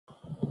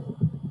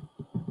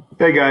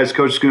Hey guys,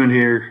 Coach Schoon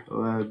here.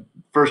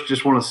 First,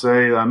 just want to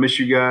say I miss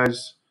you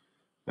guys.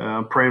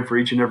 I'm praying for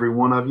each and every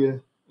one of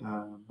you,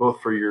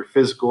 both for your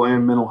physical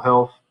and mental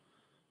health,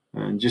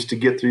 and just to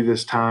get through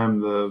this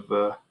time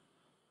of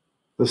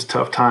this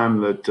tough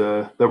time that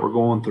we're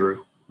going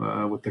through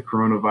with the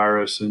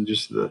coronavirus and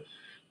just the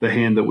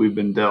hand that we've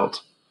been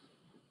dealt.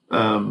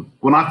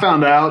 When I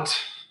found out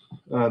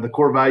the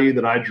core value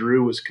that I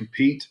drew was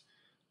compete,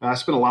 I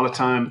spent a lot of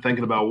time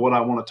thinking about what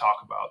I want to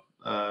talk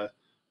about.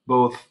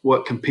 Both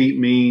what compete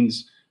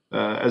means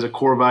as a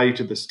core value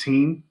to this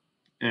team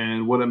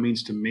and what it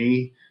means to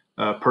me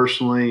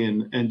personally,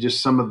 and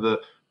just some of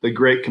the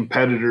great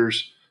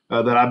competitors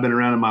that I've been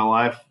around in my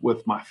life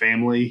with my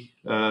family,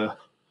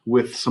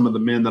 with some of the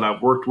men that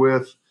I've worked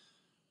with,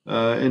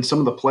 and some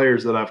of the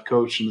players that I've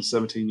coached in the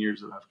 17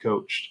 years that I've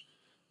coached.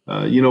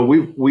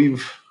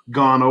 We've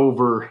gone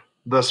over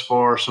thus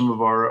far some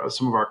of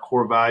our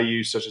core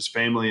values such as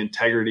family,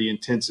 integrity,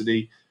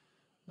 intensity.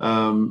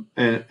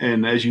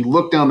 And as you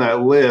look down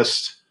that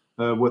list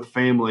with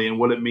family and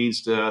what it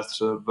means to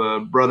us of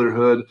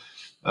brotherhood,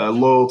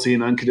 loyalty,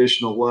 and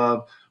unconditional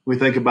love, we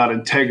think about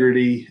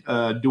integrity,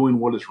 doing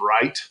what is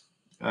right,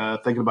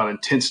 thinking about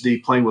intensity,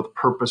 playing with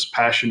purpose,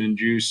 passion, and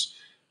juice,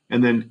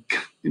 and then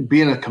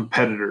being a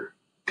competitor,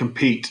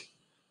 compete.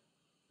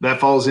 That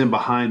falls in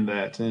behind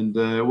that.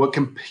 And what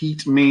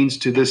compete means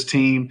to this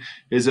team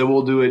is that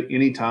we'll do it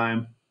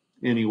anytime,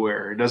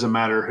 anywhere. It doesn't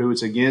matter who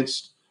it's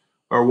against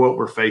or what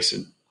we're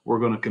facing. We're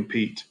going to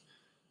compete.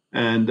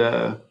 And,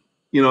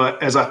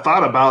 as I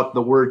thought about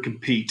the word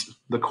compete,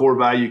 the core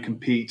value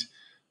compete,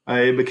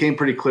 it became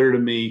pretty clear to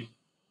me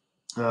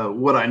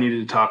what I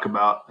needed to talk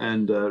about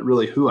and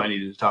really who I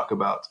needed to talk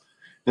about.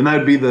 And that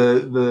would be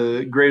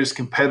the greatest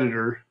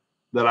competitor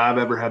that I've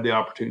ever had the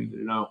opportunity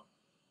to know.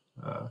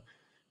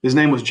 His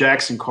name was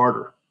Jackson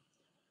Carter.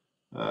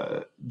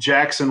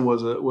 Jackson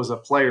was a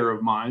player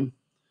of mine.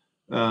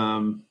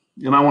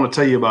 And I want to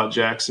tell you about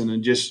Jackson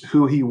and just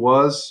who he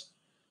was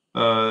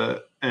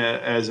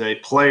as a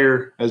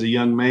player, as a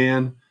young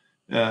man,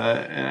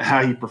 and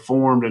how he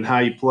performed and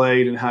how he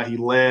played and how he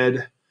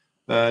led,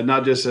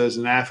 not just as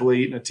an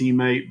athlete and a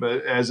teammate,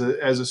 but as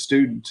a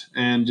student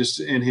and just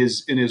in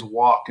his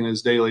walk in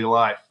his daily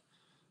life.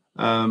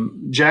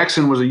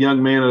 Jackson was a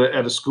young man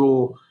at a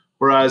school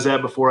where I was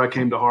at before I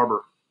came to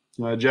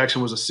Har-Ber.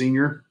 Jackson was a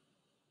senior.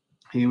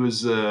 He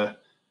was a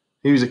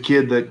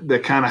kid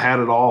that kind of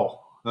had it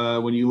all.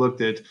 When you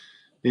looked at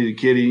he's a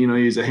kid,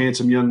 he's a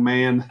handsome young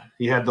man.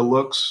 He had the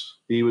looks.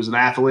 He was an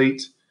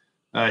athlete.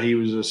 He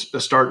was a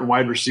starting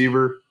wide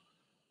receiver.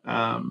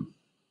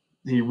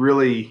 He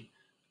really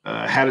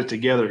had it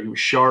together. He was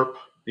sharp.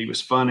 He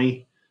was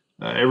funny.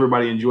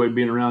 Everybody enjoyed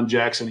being around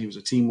Jackson. He was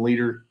a team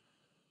leader.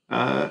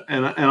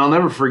 And I'll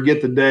never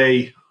forget the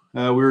day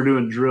we were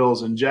doing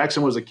drills, and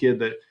Jackson was a kid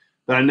that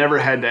I never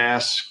had to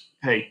ask,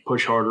 hey,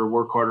 push harder,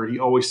 work harder. He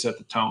always set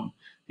the tone.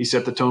 He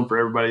set the tone for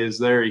everybody that's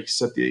there. He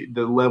set the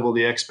level,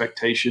 the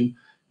expectation.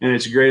 And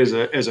it's great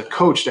as a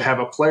coach to have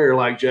a player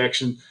like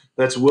Jackson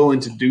that's willing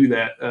to do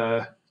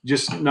that,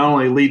 just not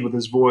only lead with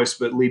his voice,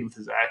 but lead with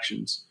his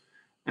actions.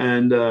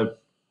 And I'll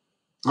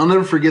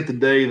never forget the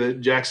day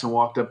that Jackson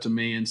walked up to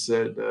me and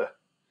said,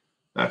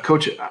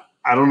 Coach,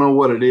 I don't know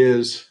what it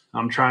is.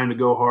 I'm trying to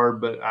go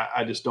hard, but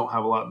I just don't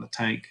have a lot in the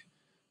tank.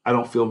 I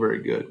don't feel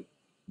very good.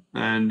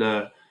 And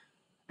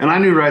I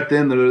knew right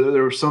then that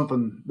there was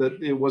something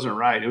that it wasn't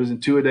right. It was in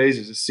two-a-days.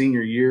 It was his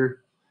senior year.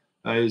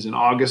 It was in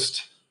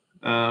August.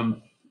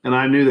 And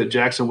I knew that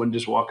Jackson wouldn't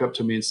just walk up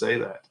to me and say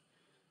that.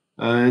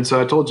 And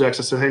so I told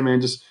Jackson, I said, hey,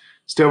 man, just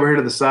stay over here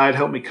to the side,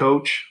 help me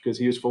coach, because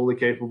he was fully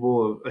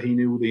capable of, he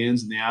knew the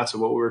ins and the outs of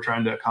what we were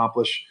trying to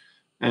accomplish.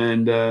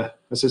 And I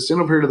said,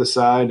 stand over here to the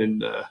side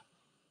and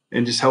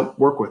just help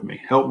work with me.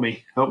 Help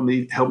me.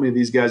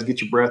 These guys,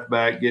 get your breath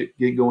back,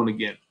 get going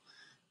again.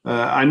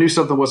 I knew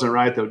something wasn't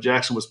right, though.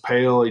 Jackson was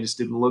pale. He just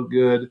didn't look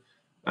good.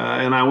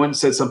 And I went and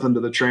said something to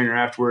the trainer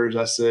afterwards.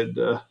 I said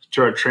to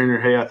our trainer,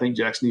 hey, I think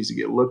Jackson needs to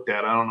get looked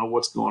at. I don't know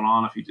what's going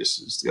on, if he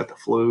just got the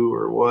flu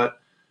or what.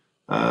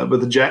 But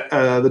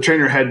the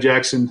trainer had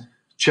Jackson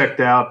checked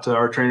out.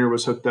 Our trainer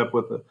was hooked up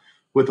with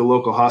the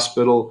local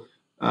hospital.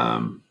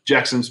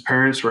 Jackson's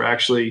parents were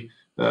actually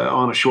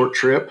on a short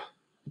trip.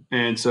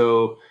 And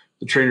so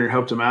the trainer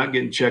helped him out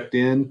getting checked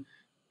in.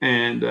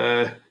 And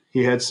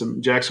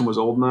Jackson was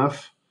old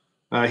enough.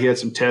 He had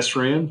some tests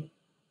ran.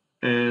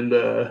 And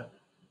the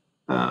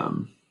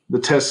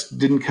test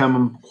didn't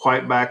come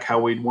quite back how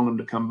we'd want him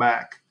to come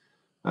back.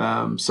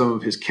 Some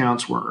of his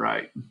counts weren't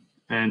right.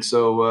 And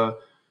so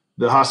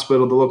the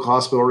local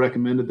hospital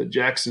recommended that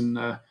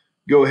Jackson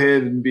go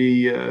ahead and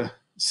be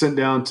sent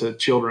down to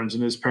Children's.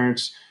 And his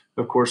parents,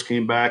 of course,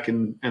 came back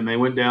and they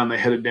went down. They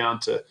headed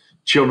down to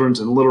Children's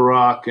in Little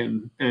Rock.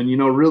 And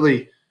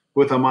really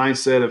with a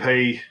mindset of,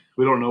 hey,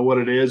 we don't know what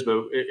it is,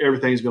 but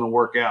everything's going to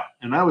work out.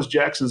 And that was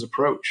Jackson's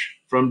approach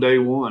from day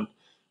one.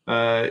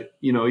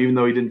 Even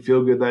though he didn't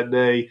feel good that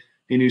day,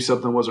 he knew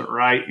something wasn't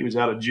right. He was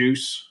out of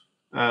juice,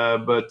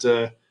 but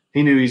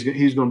he knew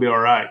he's going to be all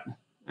right.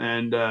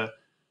 And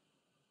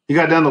he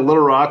got down to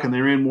Little Rock, and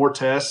they ran more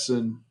tests,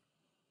 and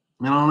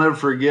And I'll never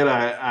forget,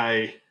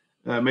 I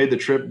made the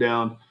trip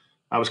down.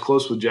 I was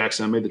close with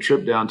Jackson. I made the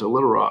trip down to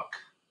Little Rock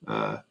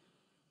uh,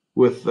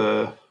 with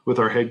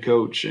our head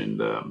coach,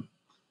 and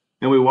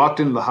we walked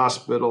into the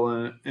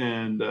hospital,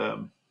 and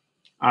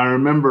I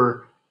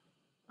remember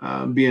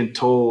being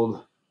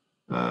told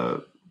uh,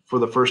 for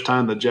the first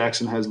time that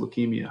Jackson has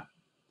leukemia,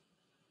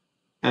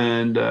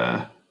 and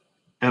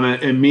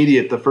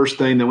immediate, the first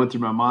thing that went through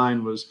my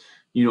mind was,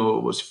 it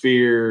was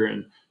fear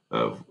and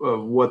of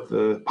what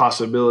the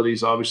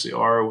possibilities obviously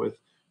are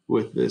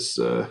with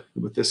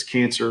this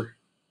cancer.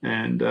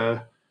 And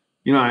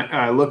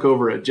I look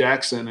over at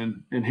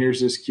Jackson, and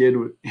here's this kid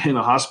in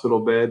a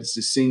hospital bed. It's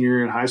a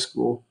senior in high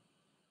school,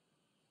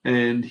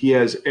 and he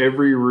has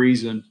every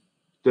reason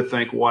to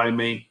think, why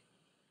me?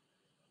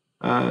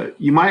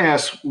 You might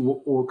ask,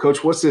 well,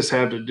 Coach, what's this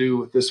have to do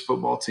with this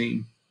football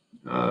team?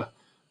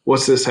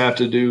 What's this have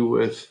to do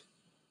with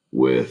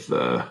where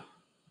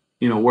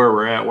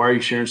we're at? Why are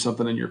you sharing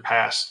something in your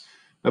past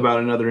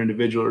about another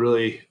individual,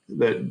 really,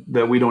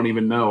 that we don't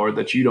even know, or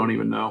that you don't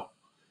even know?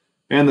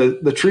 And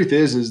the truth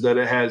is that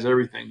it has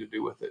everything to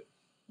do with it.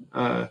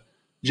 Uh,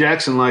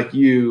 Jackson, like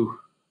you,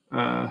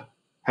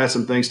 had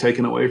some things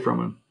taken away from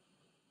him.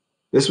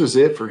 This was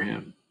it for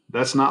him.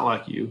 That's not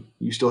like you.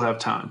 You still have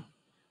time.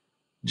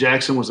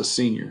 Jackson was a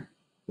senior.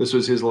 This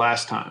was his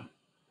last time,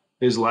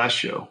 his last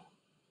show.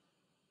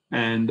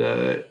 And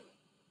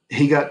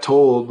he got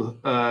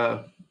told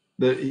that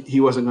he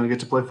wasn't going to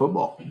get to play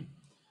football.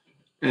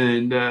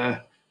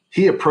 And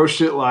he approached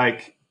it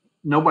like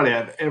nobody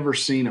I've ever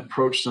seen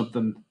approach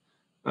something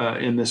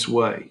in this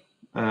way.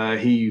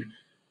 He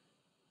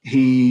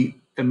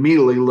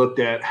immediately looked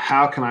at,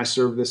 how can I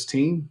serve this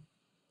team?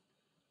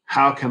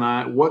 What can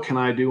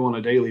I do on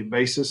a daily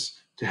basis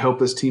to help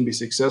this team be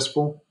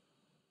successful?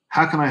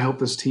 How can I help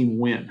this team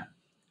win?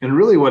 And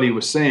really what he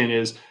was saying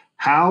is,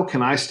 how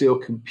can I still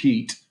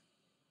compete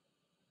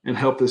and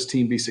help this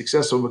team be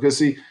successful? Because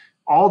see,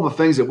 all the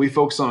things that we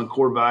focus on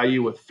core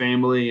value with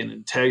family and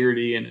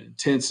integrity and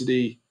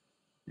intensity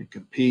and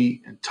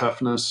compete and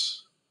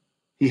toughness,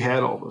 he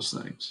had all those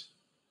things.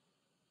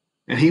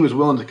 And he was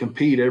willing to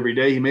compete every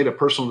day. He made a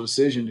personal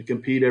decision to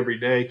compete every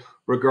day,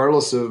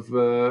 regardless of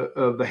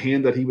the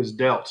hand that he was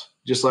dealt,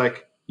 just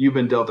like you've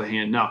been dealt a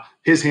hand. Now,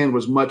 his hand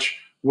was much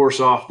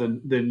worse off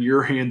than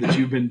your hand that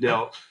you've been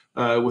dealt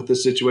with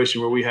this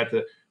situation where we had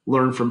to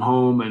learn from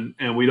home,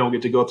 and we don't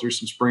get to go through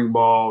some spring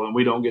ball, and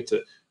we don't get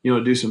to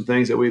do some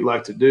things that we'd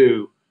like to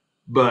do.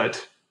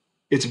 But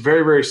it's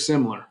very, very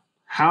similar.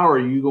 How are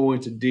you going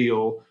to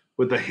deal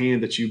with the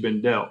hand that you've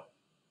been dealt?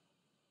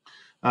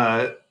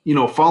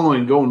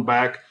 Going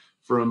back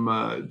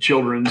from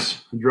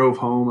Children's, I drove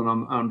home,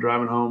 and I'm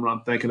driving home, and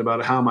I'm thinking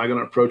about, how am I going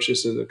to approach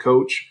this as a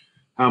coach?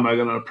 How am I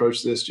going to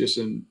approach this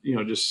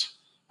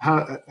how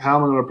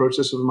am I going to approach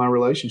this with my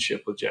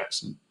relationship with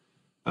Jackson?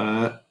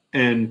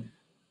 And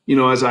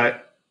as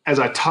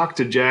I talked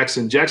to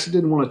Jackson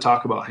didn't want to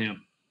talk about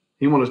him.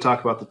 He wanted to talk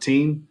about the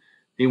team.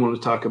 He wanted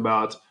to talk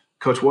about,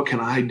 Coach, what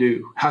can I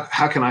do?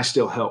 How can I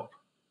still help?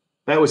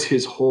 That was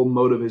his whole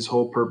motive, his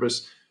whole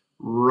purpose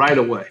right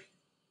away.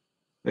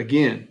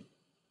 Again,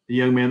 a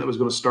young man that was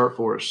going to start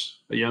for us,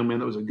 a young man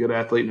that was a good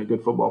athlete and a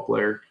good football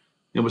player,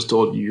 and was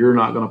told, you're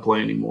not going to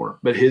play anymore.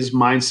 But his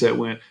mindset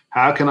went,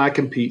 how can I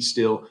compete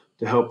still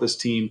to help this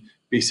team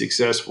be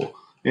successful?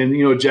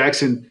 And,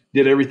 Jackson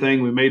did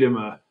everything. We made him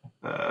a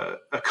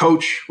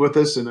coach with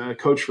us, and a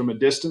coach from a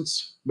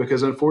distance,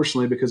 because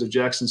unfortunately, because of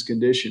Jackson's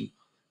condition,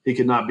 he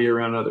could not be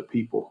around other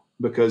people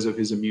because of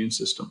his immune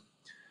system.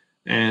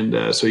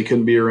 And so he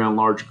couldn't be around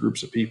large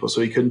groups of people. So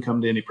he couldn't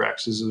come to any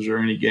practices or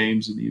any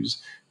games, and he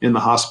was in the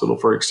hospital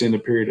for an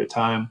extended period of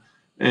time.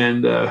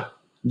 And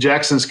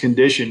Jackson's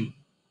condition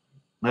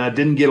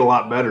didn't get a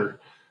lot better.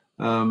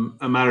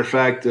 A matter of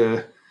fact,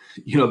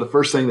 the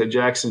first thing that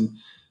Jackson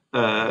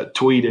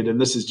tweeted, and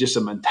this is just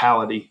a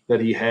mentality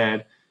that he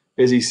had,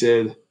 is he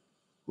said,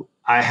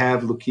 I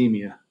have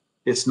leukemia.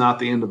 It's not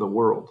the end of the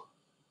world.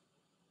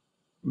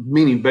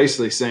 Meaning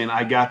basically saying,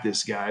 I got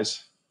this,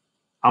 guys.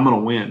 I'm going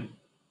to win.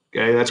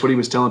 Okay, that's what he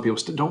was telling people.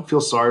 Don't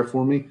feel sorry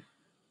for me.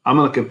 I'm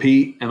going to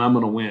compete, and I'm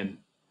going to win.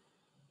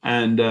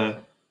 And,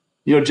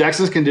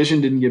 Jackson's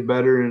condition didn't get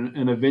better,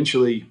 and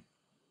eventually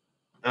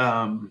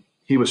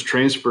he was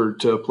transferred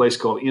to a place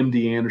called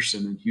MD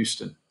Anderson in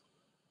Houston.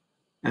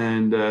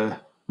 And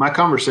my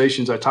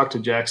conversations, I talked to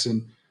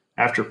Jackson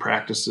after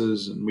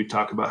practices, and we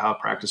talk about how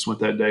practice went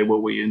that day,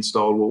 what we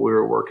installed, what we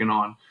were working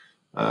on.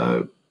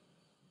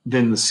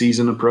 Then the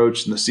season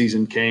approached, and the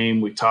season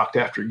came. We talked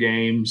after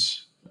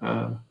games.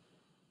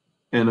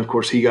 And of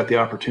course, he got the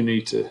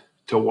opportunity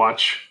to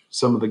watch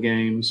some of the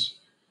games.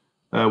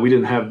 We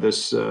didn't have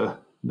this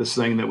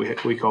thing that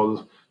we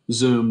call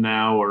Zoom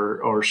now,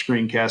 or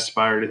Screencast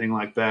or anything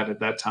like that at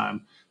that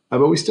time.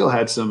 But we still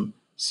had some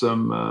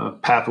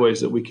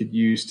pathways that we could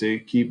use to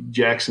keep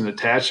Jackson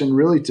attached, and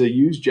really to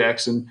use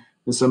Jackson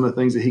and some of the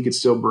things that he could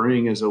still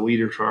bring as a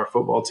leader to our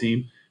football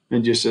team,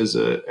 and just as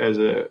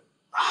a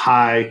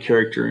high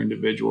character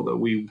individual that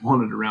we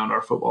wanted around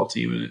our football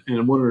team,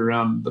 and wanted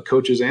around the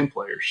coaches and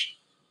players.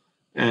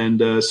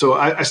 And so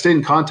I stayed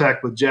in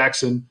contact with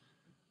Jackson,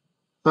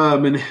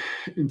 and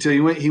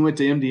until he went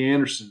to MD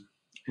Anderson,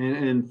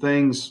 and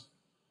things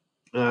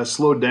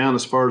slowed down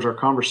as far as our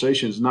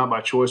conversations, not by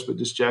choice, but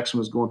just Jackson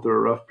was going through a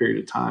rough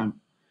period of time.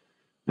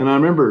 And I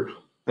remember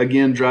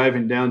again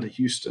driving down to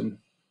Houston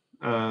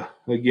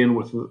again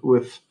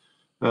with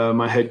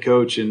my head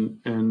coach,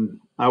 and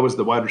I was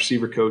the wide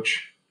receiver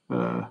coach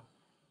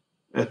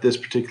at this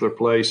particular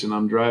place, and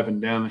I'm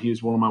driving down, and he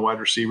was one of my wide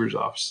receivers,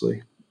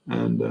 obviously,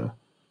 and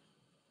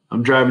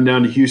I'm driving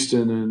down to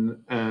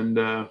Houston,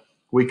 and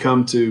we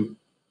come to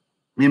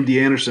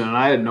MD Anderson, and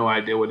I had no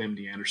idea what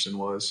MD Anderson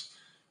was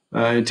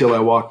until I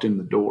walked in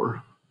the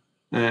door.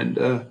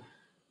 And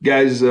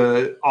guys,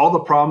 all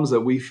the problems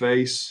that we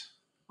face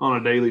on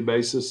a daily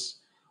basis,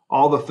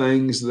 all the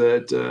things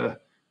that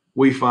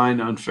we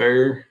find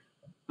unfair,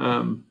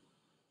 go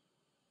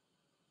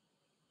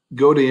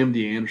to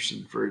MD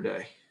Anderson for a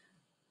day,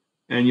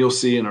 and you'll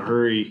see in a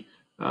hurry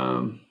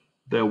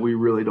that we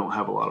really don't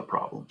have a lot of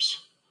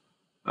problems.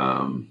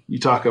 You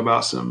talk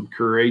about some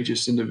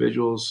courageous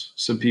individuals,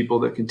 some people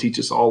that can teach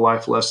us all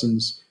life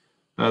lessons.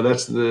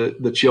 That's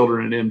the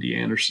children at MD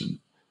Anderson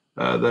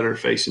that are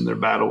facing their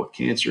battle with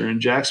cancer.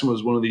 And Jackson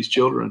was one of these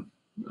children.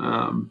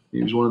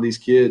 He was one of these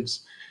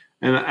kids.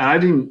 And I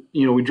didn't,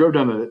 we drove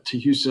down to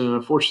Houston, and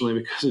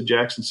unfortunately, because of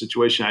Jackson's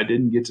situation, I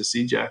didn't get to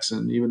see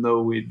Jackson, even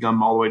though we'd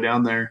gone all the way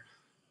down there.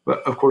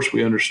 But of course,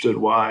 we understood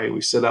why.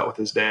 We sat out with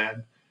his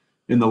dad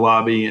in the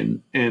lobby,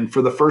 and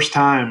for the first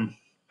time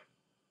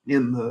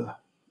in the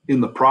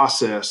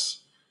process,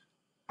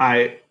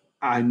 I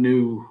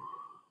knew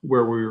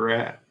where we were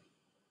at.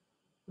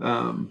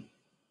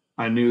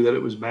 I knew that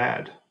it was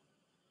bad.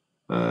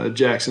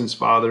 Jackson's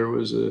father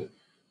was a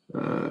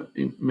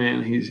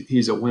man.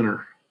 He's a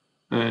winner,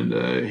 and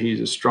he's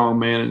a strong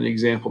man and an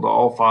example to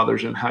all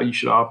fathers and how you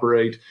should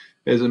operate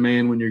as a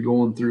man when you're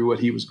going through what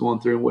he was going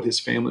through and what his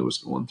family was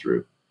going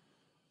through.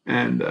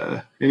 And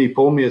he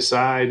pulled me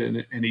aside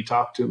and he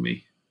talked to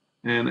me,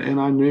 and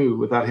I knew,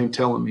 without him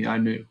telling me, I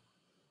knew.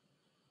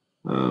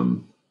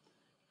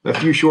 A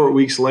few short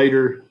weeks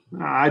later,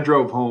 I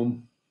drove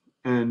home,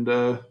 and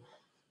a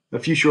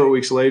few short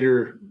weeks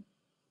later,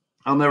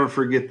 I'll never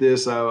forget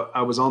this.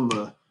 I was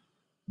on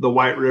the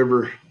White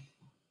River,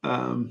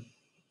 and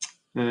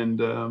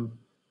I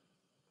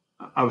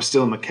was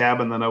still in the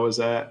cabin that I was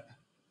at,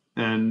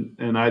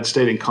 and I'd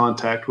stayed in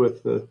contact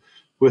with the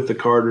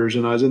Carters,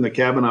 and I was in the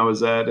cabin I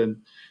was at,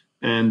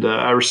 and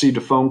I received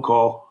a phone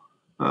call.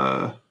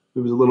 It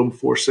was a little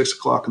before 6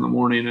 o'clock in the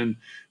morning, and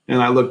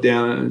I looked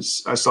down and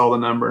I saw the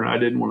number, and I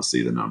didn't want to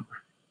see the number.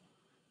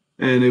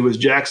 And it was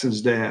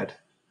Jackson's dad.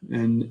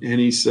 And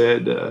he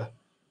said,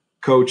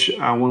 Coach,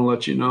 I want to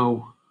let you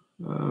know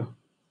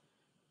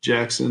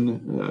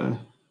Jackson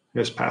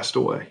has passed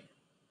away,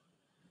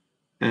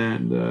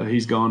 and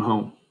he's gone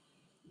home.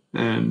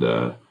 And,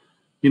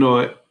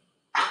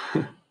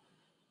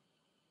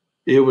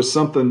 it was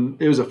something,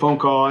 it was a phone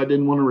call I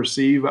didn't want to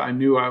receive. I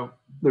knew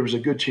there was a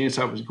good chance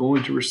I was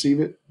going to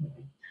receive it.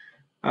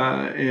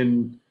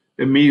 And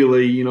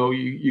immediately,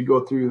 you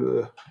go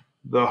through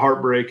the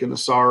heartbreak and the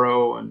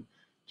sorrow and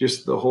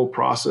just the whole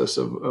process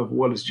of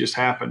what has just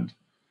happened.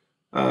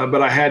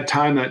 But I had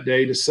time that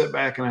day to sit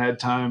back, and I had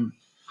time.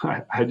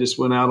 I just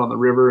went out on the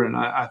river, and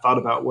I thought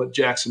about what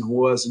Jackson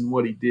was and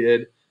what he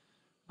did,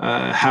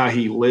 how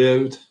he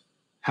lived,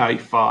 how he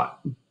fought.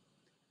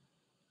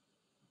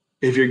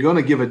 If you're going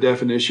to give a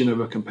definition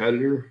of a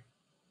competitor,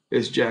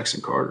 it's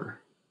Jackson Carter.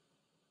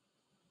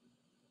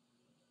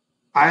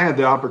 I had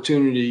the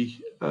opportunity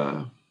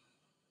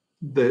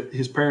that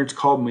his parents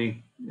called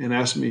me and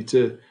asked me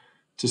to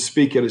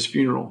speak at his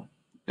funeral,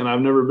 and I've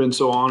never been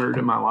so honored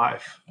in my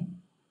life.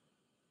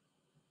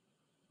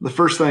 The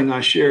first thing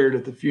I shared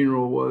at the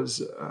funeral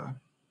was,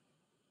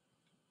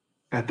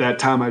 at that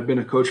time, I'd been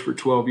a coach for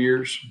 12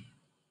 years.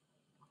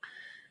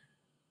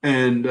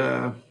 And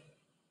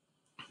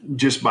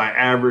just by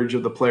average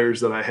of the players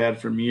that I had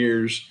from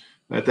years,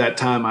 at that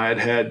time I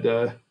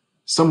had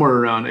somewhere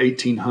around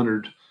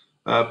 1,800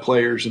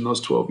 players in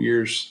those 12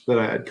 years that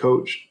I had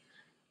coached.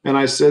 And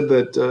I said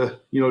that,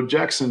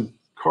 Jackson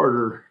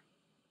Carter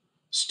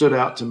stood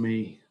out to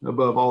me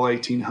above all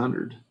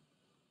 1,800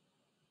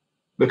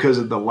 because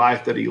of the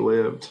life that he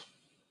lived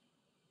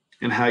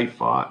and how he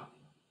fought.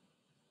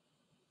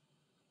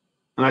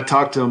 And I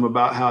talked to him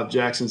about how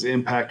Jackson's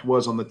impact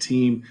was on the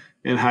team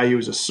and how he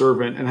was a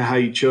servant and how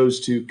he chose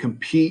to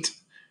compete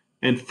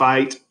and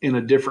fight in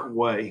a different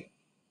way.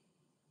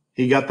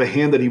 He got the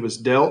hand that he was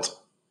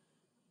dealt.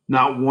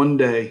 Not one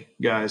day,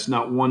 guys,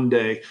 not one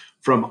day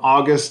from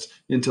August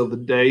until the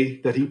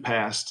day that he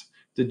passed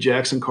did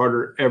Jackson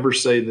Carter ever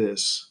say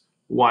this,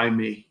 why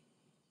me?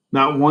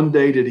 Not one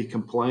day did he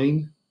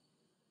complain.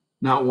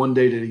 Not one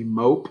day did he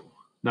mope.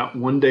 Not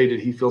one day did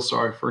he feel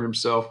sorry for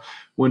himself,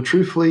 when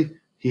truthfully,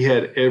 he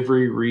had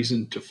every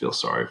reason to feel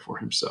sorry for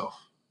himself.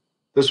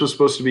 This was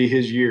supposed to be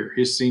his year,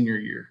 his senior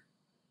year.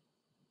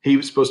 He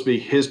was supposed to be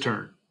his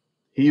turn.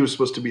 He was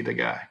supposed to be the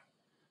guy.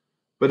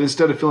 But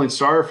instead of feeling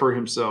sorry for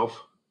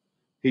himself,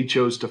 he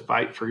chose to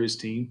fight for his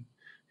team.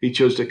 He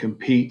chose to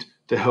compete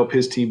to help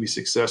his team be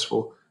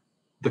successful,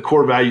 the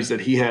core values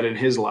that he had in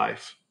his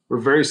life were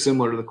very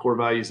similar to the core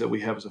values that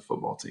we have as a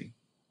football team.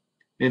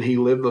 And he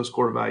lived those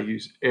core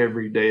values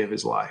every day of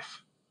his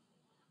life.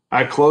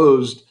 I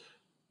closed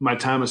my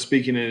time of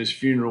speaking at his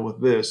funeral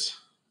with this: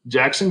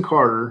 Jackson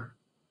Carter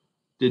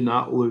did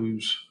not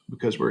lose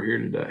because we're here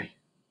today.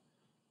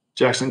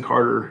 Jackson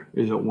Carter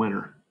is a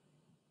winner.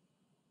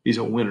 He's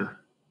a winner.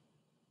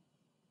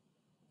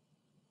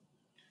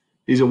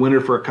 He's a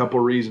winner for a couple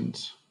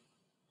reasons.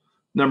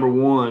 Number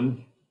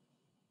one,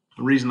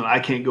 a reason that I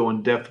can't go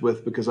in depth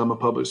with because I'm a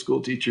public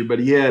school teacher, but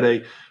he had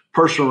a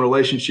personal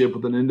relationship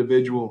with an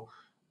individual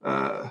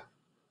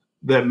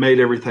that made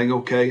everything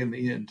okay in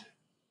the end.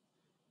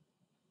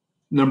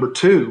 Number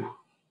two,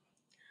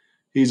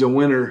 he's a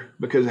winner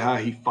because of how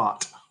he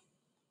fought,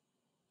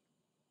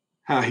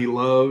 how he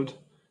loved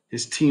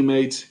his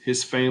teammates,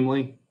 his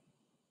family.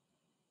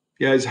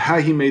 Guys, how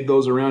he made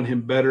those around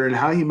him better and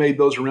how he made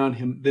those around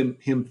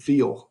him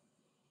feel.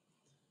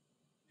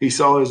 He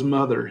saw his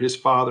mother, his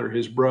father,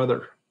 his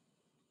brother,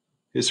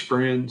 his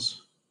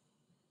friends,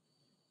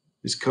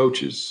 his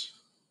coaches,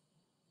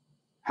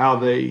 how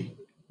they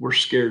were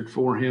scared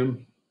for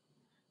him.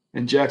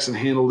 And Jackson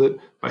handled it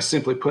by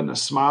simply putting a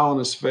smile on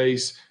his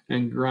face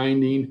and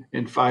grinding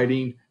and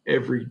fighting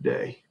every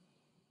day.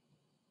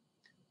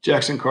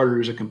 Jackson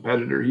Carter is a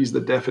competitor. He's the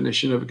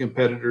definition of a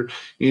competitor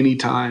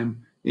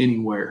anytime,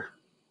 anywhere.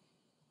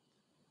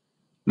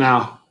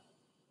 Now,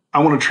 I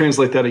want to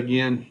translate that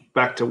again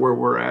back to where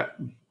we're at.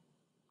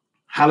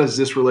 How does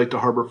this relate to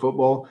Har-Ber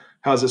football?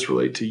 How does this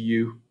relate to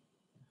you?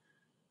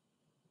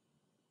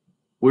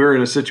 We're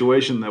in a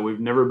situation that we've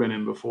never been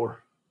in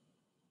before.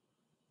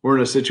 We're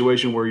in a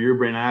situation where you're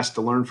being asked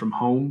to learn from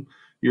home.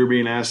 You're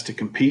being asked to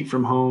compete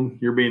from home.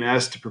 You're being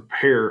asked to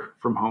prepare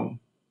from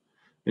home.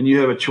 And you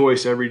have a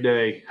choice every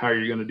day how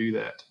you're going to do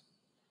that.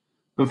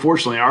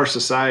 Unfortunately, our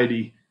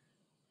society,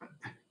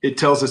 it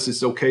tells us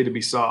it's okay to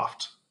be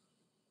soft.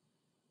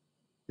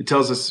 It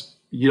tells us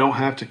you don't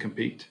have to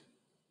compete.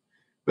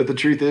 But the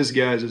truth is,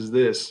 guys, is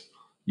this: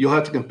 you'll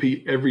have to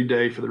compete every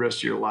day for the rest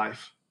of your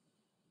life.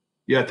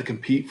 You have to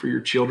compete for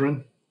your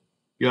children.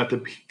 You have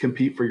to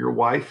compete for your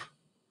wife.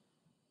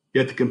 You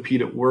have to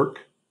compete at work.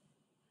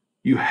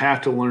 You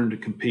have to learn to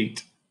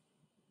compete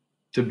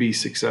to be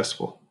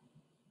successful.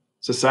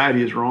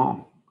 Society is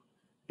wrong.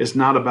 It's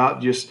not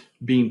about just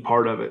being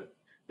part of it.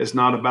 It's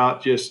not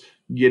about just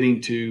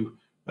getting to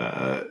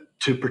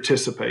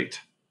participate.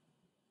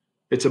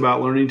 It's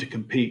about learning to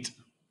compete.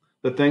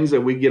 The things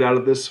that we get out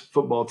of this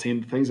football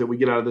team, the things that we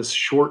get out of this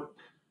short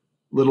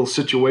little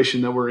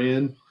situation that we're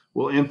in,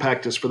 will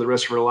impact us for the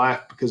rest of our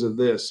life because of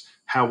this,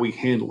 how we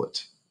handle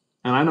it.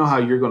 And I know how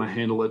you're going to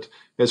handle it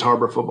as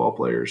Har-Ber football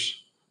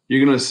players.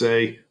 You're going to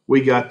say,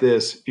 we got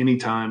this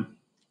anytime,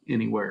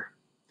 anywhere.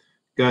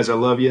 Guys, I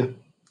love you.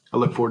 I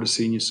look forward to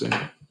seeing you soon.